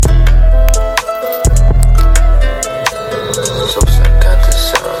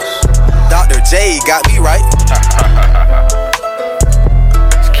you got me right.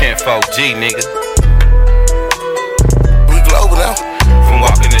 It's KENFOLKG, nigga. We global now. From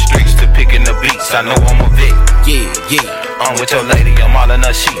walking the streets to picking the beats, I know I'm a vet. Yeah. I'm with your lady, I'm all in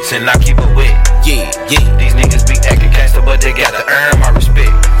her sheets, and I keep her wet. Yeah. These niggas be acting gangster, but they got to earn my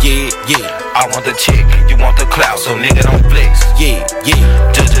respect. Yeah. I want the chick, you want the clout, so nigga don't flex. Yeah.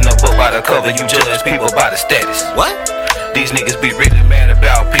 Judging a book by the cover, you judge people by the status. What? These niggas be really mad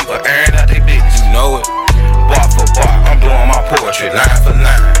about people earn out their business. You know it. Bar for bar, I'm doing my poetry, line for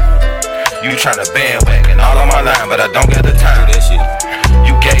line. You tryna bandwagon all on my line, but I don't got the time. That shit.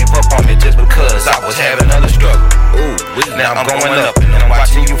 You gave up on me just because I was having another struggle. Ooh, Now I'm going up and I'm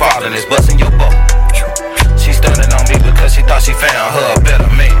watching you fall and it's busting your boat. She stunning on me because she thought she found her a better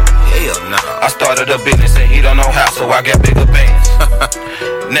man. Hell nah. I started a business and he don't know how, so I got bigger bands.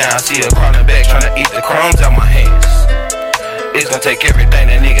 Now I see her crawling back trying to eat the crumbs out my hands. It's gonna take everything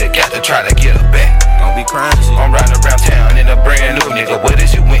that nigga got to try to get her back. Don't be crying, shit. I'm riding around town in a brand new nigga. Where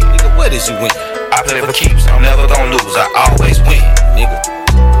did you win? Nigga, where did you win? I play for keeps, I'm never gonna lose, I always win. Nigga.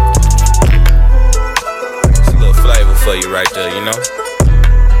 It's a little flavor for you right there, you know?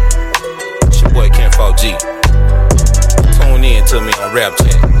 It's your boy KENFOLKG. Tune in to me on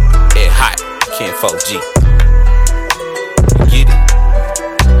Rapchat at Hot KENFOLKG. You get it?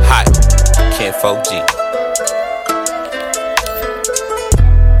 Hot KENFOLKG.